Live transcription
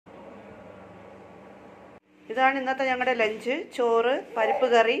ഇതാണ് ഇന്നത്തെ ഞങ്ങളുടെ ലഞ്ച്. ചോറ്, പരിപ്പ്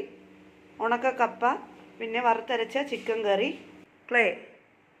കറി, ഉണക്ക കപ്പ, പിന്നെ വറുത്തരച്ച ചിക്കൻ കറി. ക്ലേ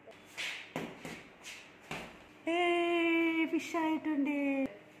ഫിഷായിട്ടുണ്ട്.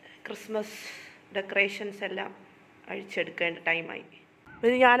 ക്രിസ്മസ് ഡെക്കറേഷൻസ് എല്ലാം അഴിച്ചെടുക്കേണ്ട ടൈമായി.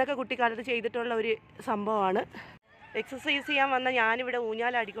 ഇത് ഞാനൊക്കെ കുട്ടിക്കാലത്ത് ചെയ്തിട്ടുള്ള ഒരു സംഭവമാണ്. എക്സസൈസ് ചെയ്യാൻ വന്ന ഞാനിവിടെ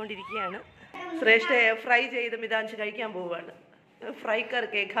ഊഞ്ഞാലാടിക്കൊണ്ടിരിക്കുകയാണ്. ശ്രേഷ്ഠ ഫ്രൈ ചെയ്ത് മിതാൻഷ് കഴിക്കാൻ പോവുകയാണ്. ഫ്രൈ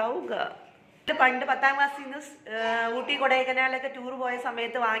കറിക്കേ ഖാവുക. പണ്ട് 10ാം ക്ലാസ്സിൽ നിന്ന് ഊട്ടി കൊടൈക്കനാലൊക്കെ ടൂർ പോയ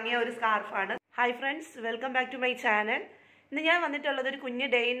സമയത്ത് വാങ്ങിയ ഒരു സ്കാർഫാണ്. Hi friends, welcome back to my channel. ഇന്ന് ഞാൻ വന്നിട്ടുള്ളത് ഒരു കുഞ്ഞ്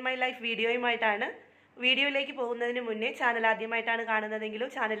ഡേ ഇൻ മൈ ലൈഫ് വീഡിയോയുമായിട്ടാണ്. വീഡിയോയിലേക്ക് പോകുന്നതിന് മുന്നേ ചാനൽ ആദ്യമായിട്ടാണ് കാണുന്നതെങ്കിലോ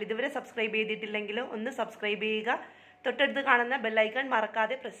ചാനൽ ഇതുവരെ സബ്സ്ക്രൈബ് ചെയ്തിട്ടില്ലെങ്കിലോ ഒന്ന് സബ്സ്ക്രൈബ് ചെയ്യുക. തൊട്ടടുത്ത് കാണുന്ന ബെല്ലൈക്കൺ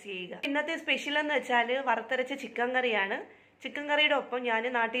മറക്കാതെ പ്രസ് ചെയ്യുക. ഇന്നത്തെ സ്പെഷ്യൽ എന്ന് വെച്ചാൽ വറുത്തരച്ച ചിക്കൻ കറിയാണ്. ചിക്കൻ കറിയുടെ ഒപ്പം ഞാൻ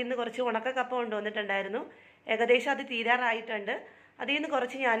നാട്ടിൽ നിന്ന് കുറച്ച് ഉണക്ക കപ്പ കൊണ്ടുവന്നിട്ടുണ്ടായിരുന്നു. ഏകദേശം അത് തീരാറായിട്ടുണ്ട്. അതിൽ നിന്ന്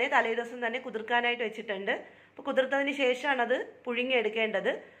കുറച്ച് ഞാൻ തലേദിവസം തന്നെ കുതിർക്കാനായിട്ട് വെച്ചിട്ടുണ്ട്. അപ്പോൾ കുതിർത്തതിന് ശേഷമാണ് അത് പുഴുങ്ങിയെടുക്കേണ്ടത്.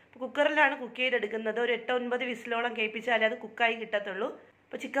 അപ്പോൾ കുക്കറിലാണ് കുക്ക് ചെയ്തെടുക്കുന്നത്. ഒരു 8-9 വിസിലോളം കേൾപ്പിച്ചാലേ അത് കുക്കായി കിട്ടത്തുള്ളൂ.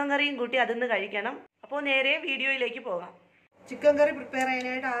 അപ്പോൾ ചിക്കൻ കറിയും കൂട്ടി അതിന്ന് കഴിക്കണം. അപ്പോൾ നേരെ വീഡിയോയിലേക്ക് പോകാം. ചിക്കൻ കറി പ്രിപ്പയർ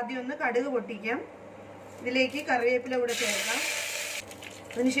ചെയ്യാനായിട്ട് ആദ്യം ഒന്ന് കടുക് പൊട്ടിക്കാം. ഇതിലേക്ക് കറിവേപ്പില കൂടെ ചേർക്കാം.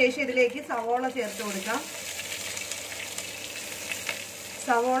 അതിനുശേഷം ഇതിലേക്ക് സവോള ചേർത്ത് കൊടുക്കാം.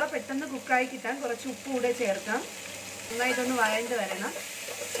 സവോള പെട്ടെന്ന് കുക്കായി കിട്ടാൻ കുറച്ച് ഉപ്പ് കൂടെ ചേർക്കാം. നന്നായിട്ടൊന്ന് വഴണ്ട് വരണം.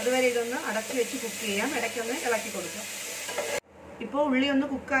 അതുവരെ ഇതൊന്ന് അടച്ചു വെച്ച് കുക്ക് ചെയ്യാം. ഇടയ്ക്കൊന്ന് ഇളക്കി കൊടുക്കാം. ഇപ്പോൾ ഉള്ളി ഒന്ന്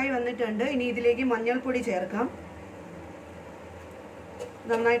കുക്കായി വന്നിട്ടുണ്ട്. ഇനി ഇതിലേക്ക് മഞ്ഞൾപ്പൊടി ചേർക്കാം.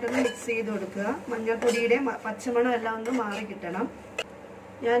 നന്നായിട്ടൊന്ന് മിക്സ് ചെയ്ത് കൊടുക്കുക. മഞ്ഞൾപ്പൊടിയുടെ പച്ചമണം എല്ലാം ഒന്ന് മാറി കിട്ടണം.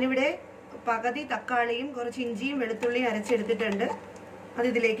 ഞാനിവിടെ പകുതി തക്കാളിയും കുറച്ച് ഇഞ്ചിയും വെളുത്തുള്ളിയും അരച്ചെടുത്തിട്ടുണ്ട്. അത്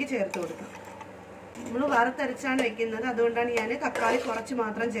ഇതിലേക്ക് ചേർത്ത് കൊടുക്കാം. നമ്മൾ വറുത്തരച്ചാണ് വെക്കുന്നത്, അതുകൊണ്ടാണ് ഞാൻ തക്കാളി കുറച്ച്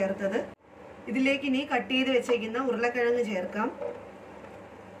മാത്രം ചേർത്തത്. ഇതിലേക്ക് ഇനി കട്ട് ചെയ്ത് വെച്ചേക്കുന്ന ഉരുളക്കിഴങ്ങ് ചേർക്കാം.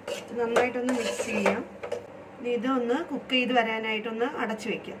 നന്നായിട്ടൊന്ന് മിക്സ് ചെയ്യാം. ഇനി ഇതൊന്ന് കുക്ക് ചെയ്ത് വരാനായിട്ടൊന്ന് അടച്ചു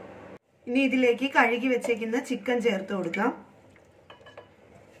വെക്കാം. ഇനി ഇതിലേക്ക് കഴുകി വെച്ചേക്കുന്ന ചിക്കൻ ചേർത്ത് കൊടുക്കാം.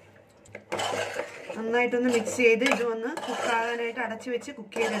 നന്നായിട്ടൊന്ന് മിക്സ് ചെയ്ത് ഇതൊന്ന് കുക്കാകാനായിട്ട് അടച്ചു വെച്ച്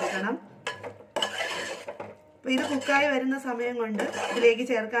കുക്ക് ചെയ്തെടുക്കണം. അപ്പോൾ ഇത് കുക്കായി വരുന്ന സമയം കൊണ്ട് ഇതിലേക്ക്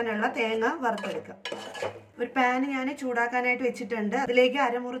ചേർക്കാനുള്ള തേങ്ങ വറുത്തെടുക്കാം. ഒരു പാന് ഞാൻ ചൂടാക്കാനായിട്ട് വെച്ചിട്ടുണ്ട്. അതിലേക്ക്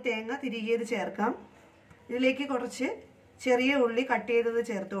അരമുറി തേങ്ങ തിരികെ ചേർക്കാം. ഇതിലേക്ക് കുറച്ച് ചെറിയ ഉള്ളി കട്ട് ചെയ്തത്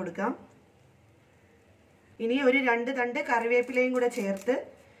ചേർത്ത് കൊടുക്കാം. ഇനി ഒരു 2 തണ്ട് കറിവേപ്പിലയും കൂടെ ചേർത്ത്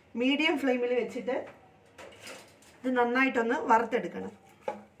മീഡിയം ഫ്ലെയിമിൽ വെച്ചിട്ട് ഇത് നന്നായിട്ടൊന്ന് വറുത്തെടുക്കണം.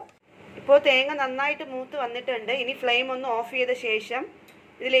 ഇപ്പോൾ തേങ്ങ നന്നായിട്ട് മൂത്ത് വന്നിട്ടുണ്ട്. ഇനി ഫ്ലെയിം ഒന്ന് ഓഫ് ചെയ്ത ശേഷം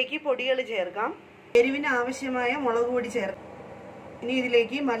ഇതിലേക്ക് പൊടികൾ ചേർക്കാം. എരിവിന് ആവശ്യമായ മുളക് പൊടി ചേർക്കാം. ഇനി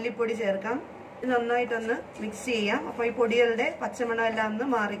ഇതിലേക്ക് മല്ലിപ്പൊടി ചേർക്കാം. ഇത് നന്നായിട്ടൊന്ന് മിക്സ് ചെയ്യാം. അപ്പോൾ ഈ പൊടികളുടെ പച്ചമണം എല്ലാം ഒന്ന്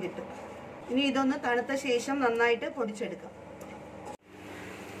മാറി കിട്ടും. ഇനി ഇതൊന്ന് തണുത്ത ശേഷം നന്നായിട്ട് പൊടിച്ചെടുക്കാം.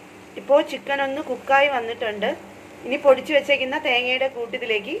 ഇപ്പോൾ ചിക്കൻ ഒന്ന് കുക്കായി വന്നിട്ടുണ്ട്. ഇനി പൊടിച്ചു വെച്ചേക്കുന്ന തേങ്ങയുടെ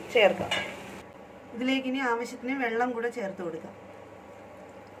കൂട്ടിതിലേക്ക് ചേർക്കാം. ഇതിലേക്ക് ഇനി ആവശ്യത്തിന് വെള്ളം കൂടെ ചേർത്ത് കൊടുക്കാം.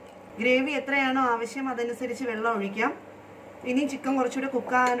 ഗ്രേവി എത്രയാണോ ആവശ്യം അതനുസരിച്ച് വെള്ളം ഒഴിക്കാം. ഇനി ചിക്കൻ കുറച്ചുകൂടെ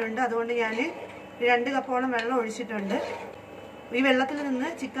കുക്കാകാനുണ്ട്, അതുകൊണ്ട് ഞാൻ 2 കപ്പോളം വെള്ളം ഒഴിച്ചിട്ടുണ്ട്. ഈ വെള്ളത്തിൽ നിന്ന്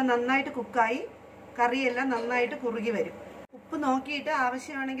ചിക്കൻ നന്നായിട്ട് കുക്കായി കറിയെല്ലാം നന്നായിട്ട് കുറുകി വരും. ഉപ്പ് നോക്കിയിട്ട്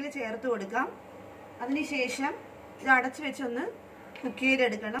ആവശ്യമാണെങ്കിൽ ചേർത്ത് കൊടുക്കാം. അതിനുശേഷം ഇത് അടച്ചു വെച്ചൊന്ന് കുക്ക്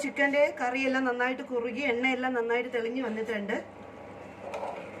ചെയ്തെടുക്കണം. ചിക്കൻ്റെ കറിയെല്ലാം നന്നായിട്ട് കുറുകി എണ്ണയെല്ലാം നന്നായിട്ട് തെളിഞ്ഞു വന്നിട്ടുണ്ട്.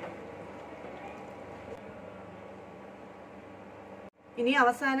 ഇനി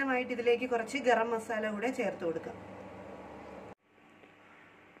അവസാനമായിട്ട് ഇതിലേക്ക് കുറച്ച് ഗരം മസാല കൂടെ ചേർത്ത് കൊടുക്കാം.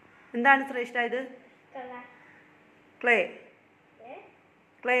 എന്താണ് ശ്രേഷ്ഠ ഇത്? ക്ലേ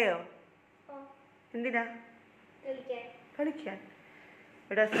ക്ലേയോ? എന്തിനാ? കളിക്കാൻ.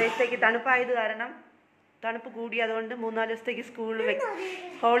 ഇവിടെ ശ്രേഷ്ഠയ്ക്ക് തണുപ്പായത് കാരണം തണുപ്പ് കൂടി, അതുകൊണ്ട് 3-4 ദിവസത്തേക്ക് സ്കൂളിൽ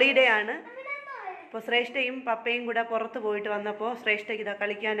ഹോളിഡേ ആണ്. അപ്പോൾ ശ്രേഷ്ഠയും പപ്പയും കൂടെ പുറത്ത് പോയിട്ട് വന്നപ്പോൾ ശ്രേഷ്ഠയ്ക്ക് ഇതാ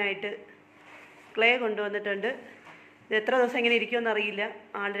കളിക്കാനായിട്ട് ക്ലേ കൊണ്ടുവന്നിട്ടുണ്ട്. ഇത് എത്ര ദിവസം ഇങ്ങനെ ഇരിക്കുമെന്ന് അറിയില്ല.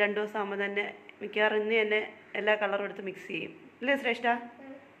 2 ദിവസം ആകുമ്പോൾ തന്നെ മിക്കവാറും ഇന്ന് തന്നെ എല്ലാ കളറും എടുത്ത് മിക്സ് ചെയ്യും. ഇല്ലേ ശ്രേഷ്ഠ?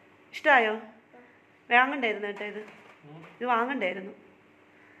 ഇഷ്ടമായോ? വാങ്ങണ്ടായിരുന്നു കേട്ടോ. ഇത് വാങ്ങണ്ടായിരുന്നു.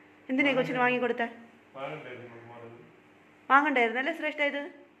 എന്തിനാ കൊച്ചിന് വാങ്ങിക്കൊടുത്ത? വാങ്ങണ്ടായിരുന്നു അല്ലേ ശ്രേഷ്ഠ? ഇത്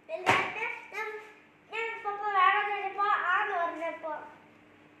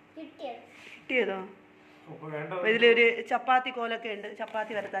കിട്ടിയതോ? ഇതിലൊരു ചപ്പാത്തി കോലൊക്കെ ഉണ്ട്,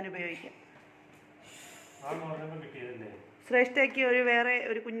 ചപ്പാത്തി വരത്താൻ ഉപയോഗിക്കാം. ശ്രേഷ്ഠയ്ക്ക് വേറെ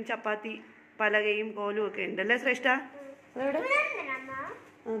ഒരു കുഞ്ഞു ചപ്പാത്തി പലകയും കോലും ഒക്കെ ഉണ്ട് അല്ലേ ശ്രേഷ്ഠ?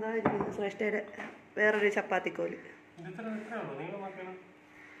 അതായിരിക്കുന്നു ശ്രേഷ്ഠയുടെ വേറൊരു ചപ്പാത്തിക്കോല്.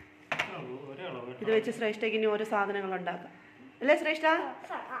 ഇത് വെച്ച് ശ്രേഷ്ഠയ്ക്ക് ഇനി ഓരോ സാധനങ്ങൾ ഉണ്ടാക്കാം അല്ലേ ശ്രേഷ്ഠ?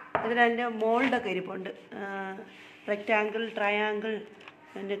 ഇതിൽ അതിൻ്റെ മോൾഡൊക്കെ ഇരിപ്പുണ്ട്. റെക്റ്റാങ്കിൾ, ട്രയാങ്കിൾ,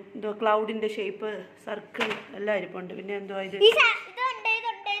 പിന്നെ എന്തോ ക്ലൗഡിൻ്റെ ഷേപ്പ് സർക്കിൾ എല്ലാം ഇരിപ്പുണ്ട്. പിന്നെ എന്തോ ഇത്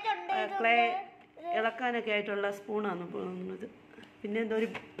ക്ലേ ഇളക്കാനൊക്കെ ആയിട്ടുള്ള സ്പൂണാണ് പോകുന്നത്. പിന്നെ എന്തോ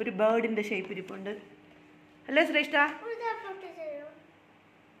ഒരു ബേർഡിൻ്റെ ഷേപ്പ് ഇരിപ്പുണ്ട്. അല്ലേ ശ്രേഷ്ഠ?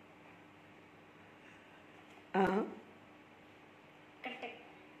 ആ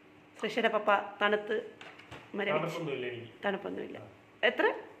ശ്രേഷ്ഠയുടെ പപ്പ തണുത്ത് തണുപ്പൊന്നുമില്ല. എത്ര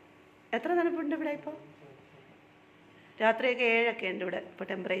തണുപ്പുണ്ട് ഇവിടെ ഇപ്പോൾ? രാത്രിയൊക്കെ 7 ഉണ്ട് ഇവിടെ ഇപ്പോൾ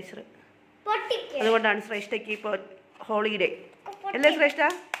ടെമ്പറേച്ചർ. അതുകൊണ്ടാണ് ശ്രേഷ്ഠയ്ക്ക് ഇപ്പോൾ ഹോളിഡേ അല്ലേ ശ്രേഷ്ഠ?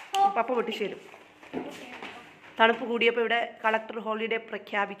 പപ്പ പൊട്ടിച്ചു തരും. തണുപ്പ് കൂടിയപ്പോൾ ഇവിടെ കളക്ടർ ഹോളിഡേ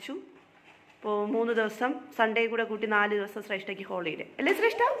പ്രഖ്യാപിച്ചു. ഇപ്പോൾ 3 ദിവസം സൺഡേ കൂടെ കൂട്ടി 4 ദിവസം ശ്രേഷ്ഠയ്ക്ക് ഹോളിഡേ അല്ലേ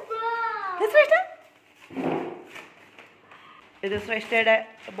ശ്രേഷ്ഠ? ശ്രേഷ്ഠ ഇത് ശ്രേഷ്ഠയുടെ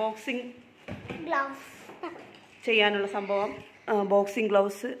ബോക്സിംഗ് ചെയ്യാനുള്ള സംഭവം. ബോക്സിംഗ്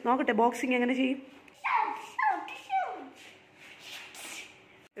ഗ്ലൗസ് നോക്കട്ടെ, ബോക്സിംഗ് എങ്ങനെ ചെയ്യും?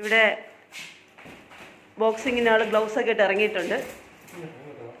 ഇവിടെ ബോക്സിങ്ങിനാൾ ഗ്ലൗസ് ഒക്കെ ഇട്ട് ഇറങ്ങിയിട്ടുണ്ട്.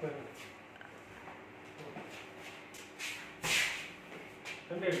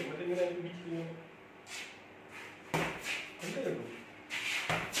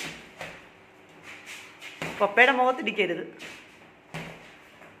 പപ്പയുടെ മുഖത്തിരിക്കരുത്.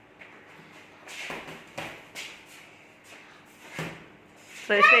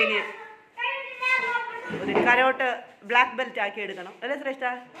 ശ്രേഷ്ഠ ഇനി ഒരു കരോട്ട് ബ്ലാക്ക് ബെൽറ്റ് ആക്കി എടുക്കണം അല്ലേ ശ്രേഷ്ഠ?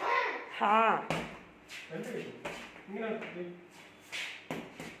 ഹാ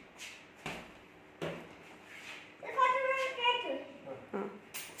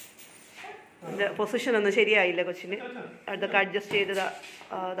പൊസിഷൻ ഒന്നും ശരിയായില്ല കൊച്ചിന്. അതൊക്കെ അഡ്ജസ്റ്റ് ചെയ്ത്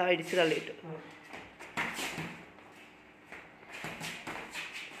അടിച്ച് തള്ളിയിട്ട്.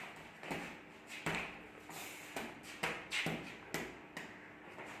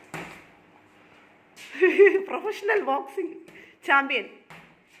 Professional boxing champion.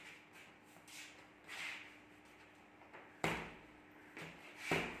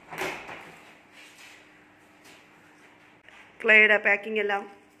 ക്ലേയുടെ പാക്കിംഗ് എല്ലാം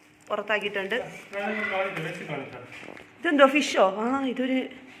പുറത്താക്കിയിട്ടുണ്ട്. ഇതെന്തോ ഫിഷോ? ആ ഇതൊരു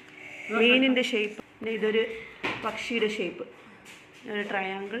മീനിൻ്റെ ഷേപ്പ്. പിന്നെ ഇതൊരു പക്ഷിയുടെ ഷേപ്പ്. ഒരു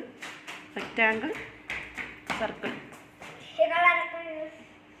ട്രയാങ്കിൾ, റെക്റ്റാങ്കിൾ, സർക്കിൾ.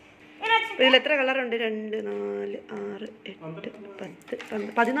 ഇതിൽ എത്ര കളറുണ്ട്? 2, 4, 6, 8, 10,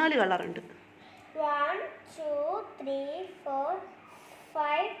 14 കളറുണ്ട്. 1, 2, 3, 4,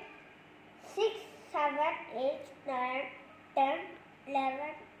 5, 6, 7, 8, 9, 10,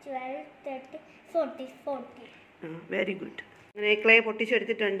 11, 12, 13, 14. Very good. അങ്ങനെ ക്ലേ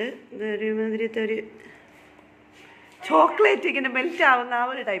പൊട്ടിച്ചെടുത്തിട്ടുണ്ട്. ഇതൊരു മാതിരിത്തെ ഒരു ചോക്ലേറ്റ് ഇങ്ങനെ മെൽറ്റ് ആവുന്ന ആ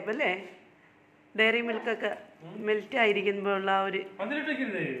ഒരു ടൈപ്പ് അല്ലേ? ഡയറി മിൽക്കൊക്കെ മെൽറ്റ് ആയിരിക്കുമ്പോൾ ഉള്ള ആ ഒരു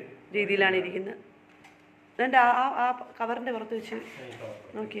രീതിയിലാണ് ഇരിക്കുന്നത്. അതുകൊണ്ട് ആ കവറിൻ്റെ പുറത്ത് വെച്ച്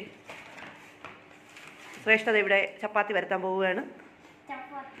നോക്കിയേ. ശ്രേഷ്ഠത ഇവിടെ ചപ്പാത്തി പരത്താൻ പോവുകയാണ്.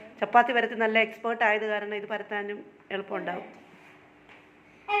 ചപ്പാത്തി പരത്തി നല്ല എക്സ്പേർട്ട് ആയത് കാരണം ഇത് പരത്താനും എളുപ്പമുണ്ടാവും.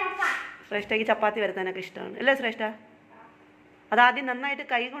 ശ്രേഷ്ഠയ്ക്ക് ചപ്പാത്തി പരത്താനൊക്കെ ഇഷ്ടമാണ് അല്ലേ ശ്രേഷ്ഠ? അതാദ്യം നന്നായിട്ട്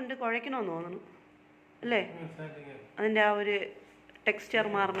കൈ കൊണ്ട് കുഴയ്ക്കണമെന്ന് തോന്നുന്നു അല്ലേ? അതിൻ്റെ ആ ഒരു ടെക്സ്ചർ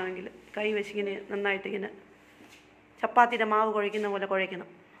മാറണമെങ്കിൽ കൈ വെച്ചിങ്ങനെ നന്നായിട്ടിങ്ങനെ ചപ്പാത്തിയുടെ മാവ് കുഴയ്ക്കുന്ന പോലെ കുഴയ്ക്കണം.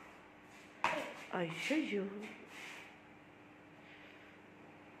 അയ്യോ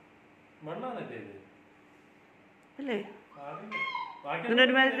അല്ലേ?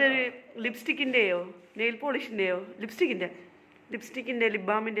 ഇതിനൊരുമാതിരി ഒരു ലിപ്സ്റ്റിക്കിൻ്റെയോ നെയിൽ പോളിഷിൻ്റെയോ ലിപ്സ്റ്റിക്കിൻ്റെ ലിപ്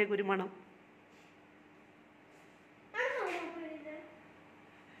ബാമിൻ്റെ ഒരു മണം.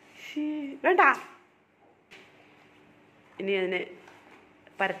 വേണ്ട, ഇനി അതിനെ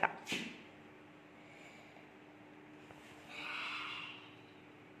പരത്താം.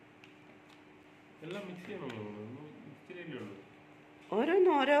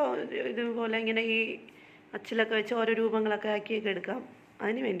 ഓരോന്നും ഓരോ ഇതുപോലെ ഇങ്ങനെ ഈ അച്ചിലൊക്കെ വെച്ച് ഓരോ രൂപങ്ങളൊക്കെ ആക്കിയൊക്കെ എടുക്കാം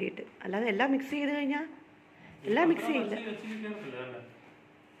അതിന് വേണ്ടിയിട്ട്. അല്ലാതെ എല്ലാം മിക്സ് ചെയ്ത് കഴിഞ്ഞാൽ എല്ലാം മിക്സ് ചെയ്യില്ല.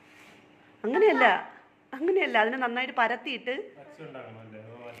 അങ്ങനെയല്ല അതിനെ നന്നായിട്ട് പരത്തിയിട്ട്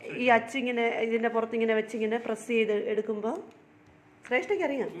ഈ അച്ചിങ്ങനെ ഇതിൻ്റെ പുറത്തിങ്ങനെ വെച്ചിങ്ങനെ പ്രസ് ചെയ്ത് എടുക്കുമ്പോൾ ശ്രേഷ്ഠയ്ക്ക്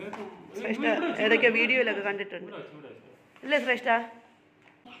അറിയാം. ശ്രേഷ്ഠ ഏതൊക്കെയോ വീഡിയോയിലൊക്കെ കണ്ടിട്ടുണ്ട് അല്ലേ ശ്രേഷ്ഠ?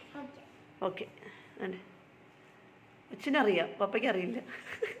 ഓക്കെ. അതെ, അച്ഛനറിയാം, പപ്പയ്ക്ക് അറിയില്ല.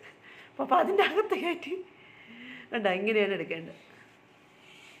 പപ്പ അതിൻ്റെ അകത്ത് കയറ്റി വേണ്ട, ഇങ്ങനെയാണ് എടുക്കേണ്ടത്.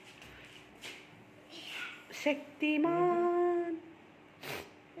 ശക്തിമാൻ.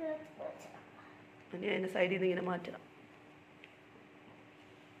 ഇനി അതിൻ്റെ സൈഡിൽ നിന്ന് ഇങ്ങനെ മാറ്റണം.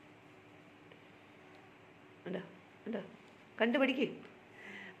 എന്താ എന്താ കണ്ടുപിടിക്കേ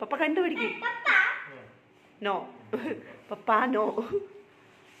പപ്പ, കണ്ടുപിടിക്കേ. നോ പപ്പ, നോ.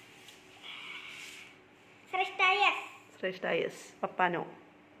 ശ്രേഷ്ഠ യെസ്. പപ്പാനോ.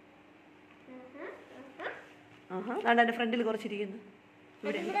 അതാണ്ട് എൻ്റെ ഫ്രണ്ടിൽ കുറച്ചിരിക്കുന്നു.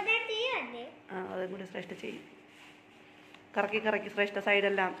 ഇവിടെ അതും കൂടെ ശ്രേഷ്ഠ ചെയ്യും. കറക്കി കറക്കി ശ്രേഷ്ഠ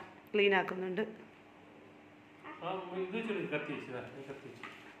സൈഡെല്ലാം ക്ലീൻ ആക്കുന്നുണ്ട്.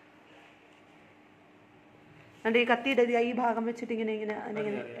 അണ്ട് ഈ കത്തിയുടെ ഈ ഭാഗം വെച്ചിട്ട് ഇങ്ങനെ ഇങ്ങനെ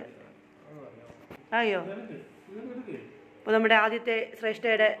അയ്യോ. അപ്പോൾ നമ്മുടെ ആദ്യത്തെ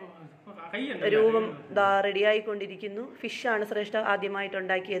ശ്രേഷ്ഠയുടെ രൂപം ദാ റെഡിയായിക്കൊണ്ടിരിക്കുന്നു. ഫിഷാണ് ശ്രേഷ്ഠ ആദ്യമായിട്ട്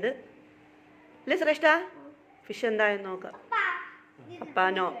ഉണ്ടാക്കിയത് അല്ലേ ശ്രേഷ്ഠ? ഫിഷ് എന്തായെന്ന് നോക്കാം.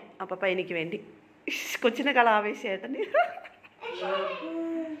 പപ്പാനോ. പപ്പ എനിക്ക് വേണ്ടി. കൊച്ചിനെക്കാൾ ആവേശമായിട്ടുണ്ട്.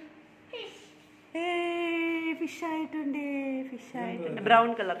 ഫിഷായിട്ടുണ്ട്, ഫിഷായിട്ടുണ്ട്. Brown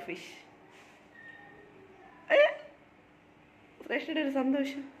colour fish. ശ്രേഷ്ഠയുടെ ഒരു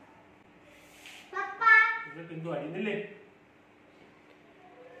സന്തോഷം.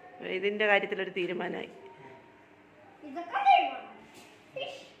 ഇതിന്റെ കാര്യത്തിലൊരു തീരുമാനമായി.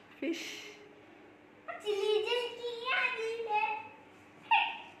 ഫിഷ്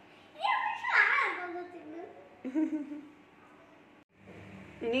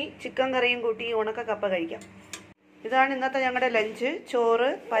ഇനി ചിക്കൻ കറിയും കൂട്ടി ഉണക്ക കപ്പ കഴിക്കാം. ഇതാണ് ഇന്നത്തെ ഞങ്ങളുടെ ലഞ്ച്. ചോറ്,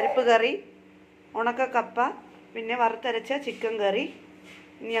 പരിപ്പ് കറി, ഉണക്ക കപ്പ, പിന്നെ വറുത്തരച്ച ചിക്കൻ കറി.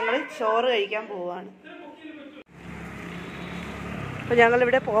 ഇനി ഞങ്ങൾ ചോറ് കഴിക്കാൻ പോവുകയാണ്. അപ്പോൾ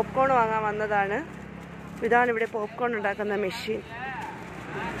ഞങ്ങളിവിടെ പോപ്കോൺ വാങ്ങാൻ വന്നതാണ്. ഇതാണ് ഇവിടെ പോപ്കോൺ ഉണ്ടാക്കുന്ന മെഷീൻ.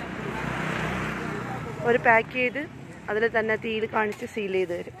 ഒരു പാക്ക് ചെയ്ത് അതിൽ തന്നെ തീയിൽ കാണിച്ച് സീൽ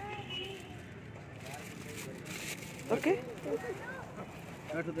ചെയ്ത് തരും. ഓക്കെ.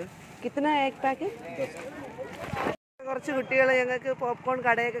 കിतना एक पैकेट? കുറച്ച് കുട്ടികൾ ഞങ്ങൾക്ക് പോപ്കോൺ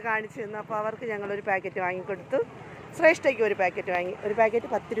കടയൊക്കെ കാണിച്ചു തന്നു. അപ്പോൾ അവർക്ക് ഞങ്ങളൊരു പാക്കറ്റ് വാങ്ങിക്കൊടുത്തു. ശ്രേഷ്ഠയ്ക്ക് ഒരു പാക്കറ്റ് വാങ്ങി. ഒരു പാക്കറ്റ്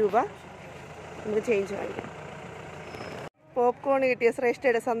 10 രൂപ. നമുക്ക് ചേഞ്ച് വാങ്ങിക്കാം. പോപ്കോൺ കിട്ടിയ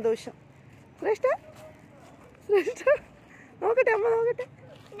ശ്രേഷ്ഠയുടെ സന്തോഷം. ശ്രേഷ്ഠ ശ്രേഷ്ഠ നോക്കട്ടെ, അമ്മ നോക്കട്ടെ.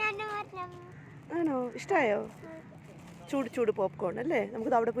 ആണോ? ഇഷ്ടമായോ? ചൂട് ചൂട് പോപ്കോൺ അല്ലേ?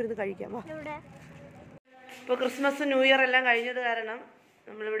 നമുക്കത് അവിടെ പോയിരുന്ന് കഴിക്കാം. വാ. ഇപ്പോൾ ക്രിസ്മസ് ന്യൂ ഇയർ എല്ലാം കഴിഞ്ഞത് കാരണം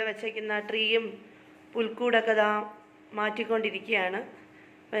നമ്മളിവിടെ വെച്ചേക്കുന്ന ട്രീയും പുൽക്കൂടൊക്കെ മാറ്റിക്കൊണ്ടിരിക്കുകയാണ്.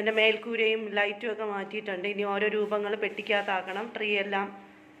 അതിൻ്റെ മേൽക്കൂരയും ലൈറ്റും ഒക്കെ മാറ്റിയിട്ടുണ്ട്. ഇനി ഓരോ രൂപങ്ങൾ പെട്ടിക്കകത്താക്കണം. ട്രീ എല്ലാം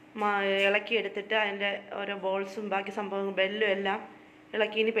ഇളക്കിയെടുത്തിട്ട് അതിൻ്റെ ഓരോ ബോൾസും ബാക്കി സംഭവങ്ങളും ബെല്ലും എല്ലാം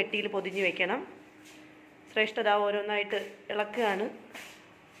ഇളക്കി ഇനി പെട്ടിയിൽ പൊതിഞ്ഞ് വെക്കണം. ശ്രേഷ്ഠത ഓരോന്നായിട്ട് ഇളക്കുകയാണ്.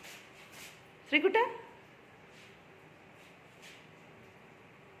 ശ്രീകുട്ട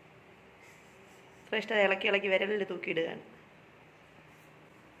ശ്രേഷ്ഠത ഇളക്കി ഇളക്കി വിരലിൽ തൂക്കിയിടുകയാണ്.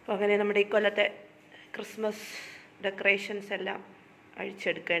 അപ്പോൾ അങ്ങനെ നമ്മുടെ ഈ കൊല്ലത്തെ ക്രിസ്മസ് ഡെക്കറേഷൻസ് എല്ലാം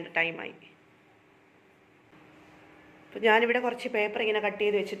അഴിച്ചെടുക്കേണ്ട ടൈമായി. അപ്പോൾ ഞാനിവിടെ കുറച്ച് പേപ്പർ ഇങ്ങനെ കട്ട്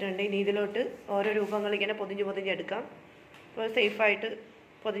ചെയ്ത് വെച്ചിട്ടുണ്ട്. ഇനി ഇതിലോട്ട് ഓരോ രൂപങ്ങൾ ഇങ്ങനെ പൊതിഞ്ഞെടുക്കാം. അപ്പോൾ സേഫായിട്ട്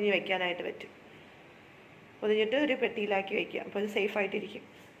പൊതിഞ്ഞ് വയ്ക്കാനായിട്ട് പറ്റും. പൊതിഞ്ഞിട്ട് ഒരു പെട്ടിയിലാക്കി വയ്ക്കാം. അപ്പോൾ അത് സേഫായിട്ടിരിക്കും.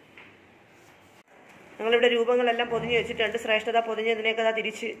 ഞങ്ങളിവിടെ രൂപങ്ങളെല്ലാം പൊതിഞ്ഞ് വെച്ചിട്ടുണ്ട്. ശ്രേഷ്ഠത പൊതിഞ്ഞതിനേക്ക്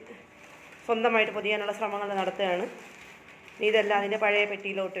തിരിച്ച് സ്വന്തമായിട്ട് പൊതിയാനുള്ള ശ്രമങ്ങൾ നടത്തുകയാണ്. ഇതെല്ലാം അതിൻ്റെ പഴയ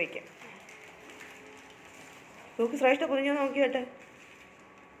പെട്ടിയിലോട്ട് വയ്ക്കാം. നോക്ക് ശ്രേഷ്ഠ പൊതിഞ്ഞോ നോക്കിയോട്ടെ.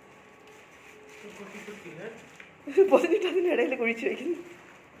 പൊതിഞ്ഞിട്ട് അതിൻ്റെ ഇടയിൽ കുഴിച്ച് വയ്ക്കുന്നു.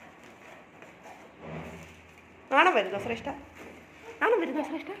 നാണം വരുന്നോ ശ്രേഷ്ഠ? നാണം വരുന്നോ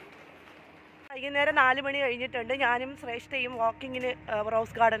ശ്രേഷ്ഠ? വൈകുന്നേരം 4 മണി കഴിഞ്ഞിട്ടുണ്ട്. ഞാനും ശ്രേഷ്ഠയും വാക്കിങ്ങിന്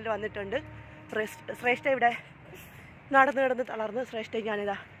റോസ് ഗാർഡനിൽ വന്നിട്ടുണ്ട്. ശ്രേഷ്ഠ ഇവിടെ നടന്ന് തളർന്ന് ശ്രേഷ്ഠ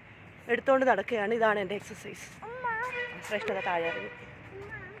ഞാനിതാ എടുത്തുകൊണ്ട് നടക്കുകയാണ്. ഇതാണ് എൻ്റെ എക്സസൈസ്. ശ്രേഷ്ഠത താഴെ ഇറങ്ങി.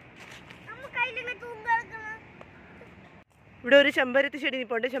 ഇവിടെ ഒരു ചെമ്പരത്തി ചെടി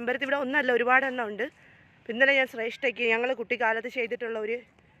നിൽപ്പുണ്ട്. ചെമ്പരത്തി ഇവിടെ ഒന്നല്ല, ഒരുപാട് എണ്ണം ഉണ്ട്. ഇന്നലെ ഞാൻ ശ്രേഷ്ഠയ്ക്ക് ഞങ്ങൾ കുട്ടിക്കാലത്ത് ചെയ്തിട്ടുള്ള ഒരു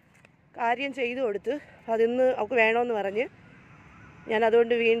കാര്യം ചെയ്തു കൊടുത്ത് അതിന്ന് അവൾക്ക് വേണമെന്ന് പറഞ്ഞ് ഞാൻ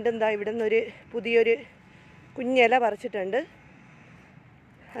അതുകൊണ്ട് വീണ്ടും ഇവിടെ നിന്നൊരു പുതിയൊരു കുഞ്ഞില പറിച്ചിട്ടുണ്ട്.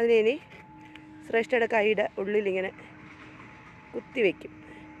 അതിനെ ഇനി ശ്രേഷ്ഠയുടെ കൈയുടെ ഉള്ളിലിങ്ങനെ കുത്തി വയ്ക്കും.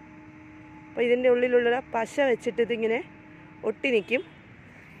 അപ്പോൾ ഇതിൻ്റെ ഉള്ളിലുള്ള പശ വെച്ചിട്ട് ഇതിങ്ങനെ ഒട്ടി നിൽക്കും.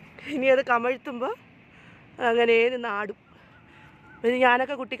 ഇനി അത് കമഴ്ത്തുമ്പോൾ അങ്ങനെ നാടും. ഇത്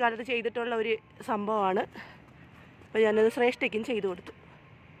ഞാനൊക്കെ കുട്ടിക്കാലത്ത് ചെയ്തിട്ടുള്ള ഒരു സംഭവമാണ്. അപ്പോൾ ഞാനത് ശ്രേഷ്ഠയ്ക്കും ചെയ്തു കൊടുത്തു.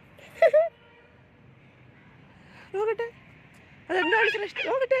 നോക്കട്ടെ അതെന്താണ് ശ്രേഷ്ഠ?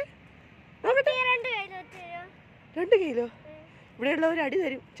 നോക്കട്ടെ 2 കിലോ. ഇവിടെയുള്ളവർ അടി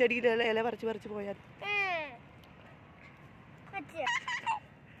തരും ചെടിയിലുള്ള ഇല പറിച്ച് പോയാൽ.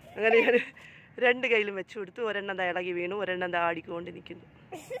 അങ്ങനെ ഞാൻ 2 കയ്യിലും വെച്ചു കൊടുത്തു. ഒരെണ്ണം ഇളകി വീണു, ഒരെണ്ണം ആടിക്കൊണ്ട് നിൽക്കുന്നു.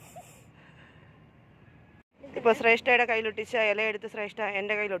 ഇപ്പോൾ ശ്രേഷ്ഠയുടെ കയ്യിലൊട്ടിച്ച ഇലയെടുത്ത് ശ്രേഷ്ഠ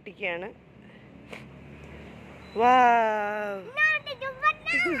എൻ്റെ കയ്യിലൊട്ടിക്കുകയാണ്. വാ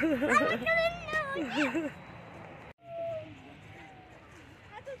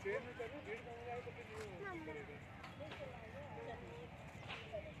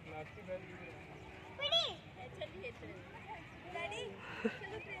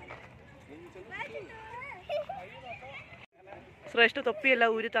ശ്രേഷ്ഠ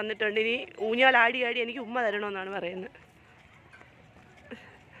തൊപ്പിയെല്ലാം ഊരി തന്നിട്ടുണ്ട്. ഇനി ഊഞ്ഞാൽ ആടി ആടി എനിക്ക് ഉമ്മ തരണമെന്നാണ് പറയുന്നത്.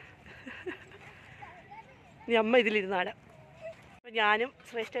 ഇനി അമ്മ ഇതിലിരുന്നാടാം. അപ്പം ഞാനും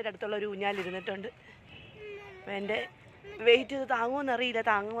ശ്രേഷ്ഠയുടെ അടുത്തുള്ള ഒരു ഊഞ്ഞാലിരുന്നിട്ടുണ്ട്. അപ്പം എൻ്റെ വെയിറ്റ് ഇത് താങ്ങുമെന്നറിയില്ല.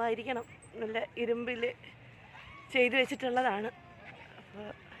 താങ്ങുമായിരിക്കണം. നല്ല ഇരുമ്പിൽ ചെയ്ത് വെച്ചിട്ടുള്ളതാണ്. അപ്പോൾ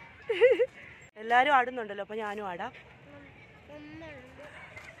എല്ലാവരും ആടുന്നുണ്ടല്ലോ, അപ്പോൾ ഞാനും ആടാം.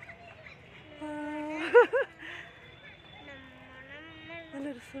 നല്ല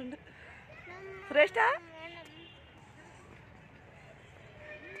രസമുണ്ട്. ശ്രേഷ്ഠ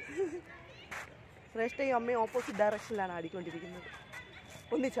ശ്രേഷ്ഠയും അമ്മയും ഓപ്പോസിറ്റ് ഡയറക്ഷനിലാണ് ആടിക്കൊണ്ടിരിക്കുന്നത്.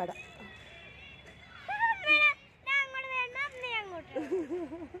 ഒന്നിച്ചാടാം.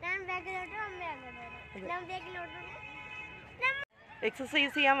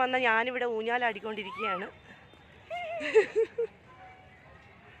 എക്സസൈസ് ചെയ്യാൻ വന്ന ഞാനിവിടെ ഊഞ്ഞാലാടിക്കൊണ്ടിരിക്കുകയാണ്.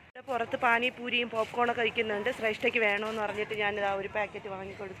 പുറത്ത് പാനിപൂരിയും പോപ്കോണൊക്കെ കഴിക്കുന്നുണ്ട്. ശ്രേഷ്ഠയ്ക്ക് വേണമെന്ന് പറഞ്ഞിട്ട് ഞാനിതാ ഒരു പാക്കറ്റ്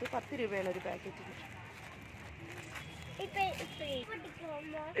വാങ്ങിക്കൊടുത്തു. 10 രൂപയാണ് ഒരു പാക്കറ്റിന്.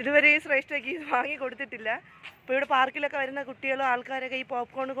 ഇതുവരെ ഈ ശ്രേഷ്ഠയ്ക്ക് വാങ്ങി കൊടുത്തിട്ടില്ല. ഇപ്പോൾ ഇവിടെ പാർക്കിലൊക്കെ വരുന്ന കുട്ടികളും ആൾക്കാരൊക്കെ ഈ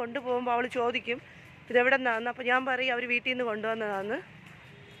പോപ്കോൺ കൊണ്ടുപോകുമ്പോൾ അവൾ ചോദിക്കും ഇതെവിടെ നിന്നാന്ന്. അപ്പോൾ ഞാൻ പറയും അവർ വീട്ടിൽ നിന്ന് കൊണ്ടുവന്നതാന്ന്.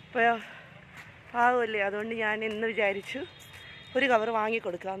 അപ്പോൾ പാവമല്ലേ, അതുകൊണ്ട് ഞാൻ ഇന്ന് വിചാരിച്ചു ഒരു കവർ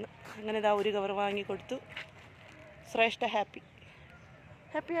വാങ്ങിക്കൊടുക്കാമെന്ന്. അങ്ങനെ ഇതാ ഒരു കവർ വാങ്ങിക്കൊടുത്തു. ശ്രേഷ്ഠ ഹാപ്പി.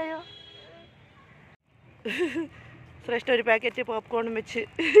 ഹാപ്പി ആയോ? ശ്രേഷ്ഠ ഒരു പാക്കറ്റ് പോപ്കോണും വെച്ച്.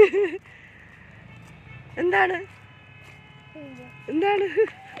 എന്താണ്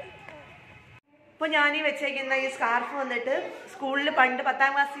ഇപ്പോൾ ഞാനീ വെച്ചേക്കുന്ന ഈ സ്കാർഫ് വന്നിട്ട് സ്കൂളിൽ പണ്ട്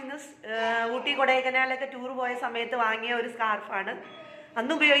 10ാം ക്ലാസ്സിൽ നിന്ന് ഊട്ടി കൊടൈക്കനാലൊക്കെ ടൂർ പോയ സമയത്ത് വാങ്ങിയ ഒരു സ്കാർഫാണ്.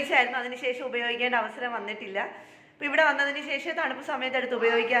 അന്ന് ഉപയോഗിച്ചായിരുന്നു. അതിനുശേഷം ഉപയോഗിക്കേണ്ട അവസരം വന്നിട്ടില്ല. അപ്പോൾ ഇവിടെ വന്നതിന് ശേഷം തണുപ്പ് സമയത്ത് എടുത്ത്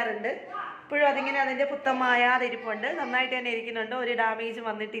ഉപയോഗിക്കാറുണ്ട്. ഇപ്പോഴും അതിങ്ങനെ അതിൻ്റെ പുത്തമായാതിരിപ്പുണ്ട്. നന്നായിട്ട് തന്നെ ഇരിക്കുന്നുണ്ട്. ഒരു ഡാമേജും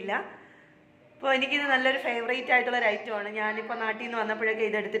വന്നിട്ടില്ല. അപ്പോൾ എനിക്കിത് നല്ലൊരു ഫേവറേറ്റ് ആയിട്ടുള്ളൊരു ഐറ്റമാണ്. ഞാനിപ്പോൾ നാട്ടിൽ നിന്ന് വന്നപ്പോഴൊക്കെ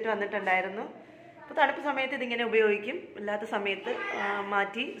ഇതെടുത്തിട്ട് വന്നിട്ടുണ്ടായിരുന്നു. അപ്പോൾ തണുപ്പ് സമയത്ത് ഇതിങ്ങനെ ഉപയോഗിക്കും. അല്ലാത്ത സമയത്ത്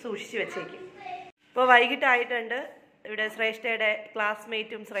മാറ്റി സൂക്ഷിച്ച് വെച്ചേക്കും. ഇപ്പോൾ വൈകിട്ടായിട്ടുണ്ട്. ഇവിടെ ശ്രേഷ്ഠയുടെ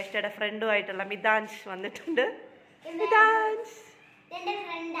ക്ലാസ്മേറ്റും ശ്രേഷ്ഠയുടെ ഫ്രണ്ടുമായിട്ടുള്ള മിതാൻഷ് വന്നിട്ടുണ്ട്. മിതാൻഷ്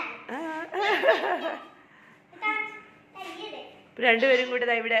രണ്ടുപേരും കൂടി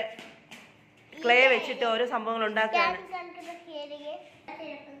ഇവിടെ ക്ലേ വെച്ചിട്ട് ഓരോ സംഭവങ്ങൾ ഉണ്ടാക്കുകയാണ്.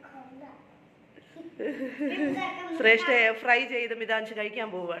 ശ്രേഷ്ഠ ഫ്രൈ ചെയ്ത് മിതാൻഷ് കഴിക്കാൻ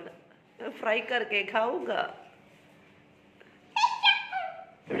പോവുകയാണ്. ഫ്രൈ കർക്കെ ഖാവുക.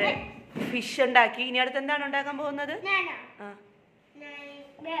 ഇവിടെ ഫിഷ് ഉണ്ടാക്കി. ഇനി അടുത്ത് എന്താണ് ഉണ്ടാക്കാൻ പോകുന്നത്?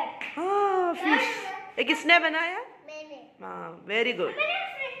 ഫിഷ്. किसने बनाया? हाँ, वेरी गुड.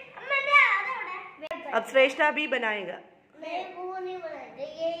 अब श्रेष्ठा भी बनाएगा.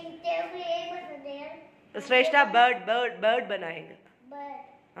 श्रेष्ठा बर्ड बनाएगा.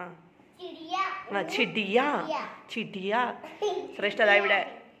 हाँ, चिड़िया. ശ്രേഷ്ഠ ഇവിടെ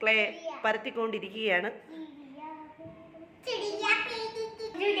ക്ലേ പരത്തിക്കൊണ്ടിരിക്കുകയാണ്.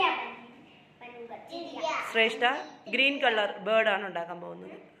 ശ്രേഷ്ഠ ഗ്രീൻ കളർ ബേർഡാണ് ഉണ്ടാക്കാൻ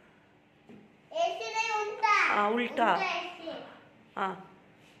പോകുന്നത്. उल्टा. हाँ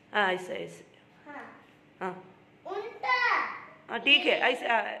ऐसे ऐसे. हाँ ठीक है ऐसे.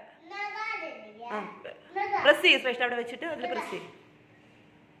 हाँ പ്രസ് ചെയ്യും ശ്രേഷ്ഠ. അവിടെ വെച്ചിട്ട് അതിൽ പ്രസ് ചെയ്യും.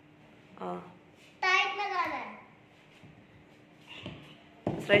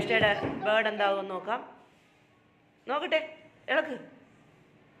 ശ്രേഷ്ഠയുടെ ബേർഡ് എന്താവും നോക്കാം. നോക്കട്ടെ, ഇളക്ക്.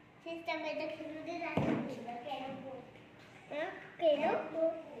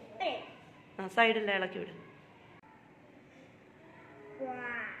 സൈഡിലെ ഇളക്കി വിടും.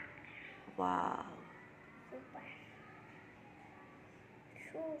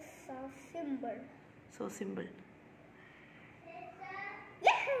 So simple.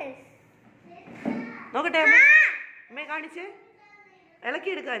 നോക്കട്ടെ അമ്മേ കാണിച്ചേ. ഇളക്കി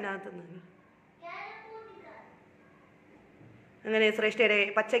എടുക്കാം അതിനകത്തുനിന്ന്. അങ്ങനെ ശ്രേഷ്ഠയുടെ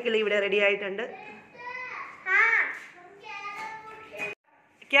പച്ചക്കിളി ഇവിടെ റെഡി ആയിട്ടുണ്ട്.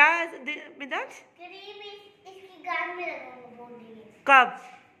 क्या मिदाज? कब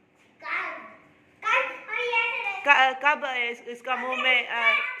कब इसका मुंह में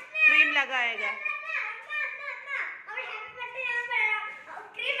क्रीम लगाएगा?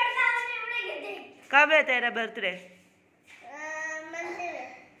 कब है तेरा बर्थडे?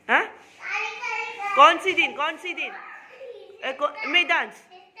 हाँ, कौन सी दिन मिदाज?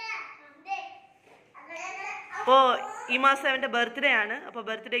 അപ്പോൾ ഈ മാസം അവൻ്റെ ബർത്ത്ഡേ ആണ്. അപ്പോൾ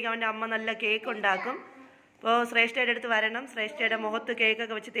ബർത്ത്ഡേക്ക് അവൻ്റെ അമ്മ നല്ല കേക്ക് ഉണ്ടാക്കും. അപ്പോൾ ശ്രേഷ്ഠയുടെ അടുത്ത് വരണം. ശ്രേഷ്ഠയുടെ മുഖത്ത്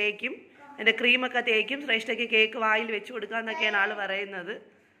കേക്കൊക്കെ വെച്ച് തേക്കും. അതിൻ്റെ ക്രീമൊക്കെ തേക്കും. ശ്രേഷ്ഠയ്ക്ക് കേക്ക് വായിൽ വെച്ച് കൊടുക്കാമെന്നൊക്കെയാണ് ആൾ പറയുന്നത്.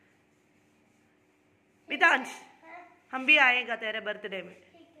 विदांश हम भी आएगा तेरे बर्थडे में.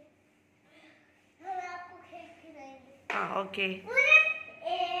 हम आपको केक खिलाएंगे. हाँ ओके.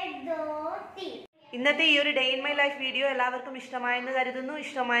 1 2 3. ഇന്നത്തെ ഈ ഒരു day in my life video എല്ലാവർക്കും ഇഷ്ടമായെന്ന് കരുതുന്നു.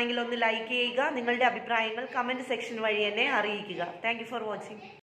 ഇഷ്ടമായെങ്കിൽ ഒന്ന് ലൈക്ക് ചെയ്യുക. നിങ്ങളുടെ അഭിപ്രായങ്ങൾ കമൻറ്റ് സെക്ഷൻ വഴി എന്നെ അറിയിക്കുക. Thank you for watching.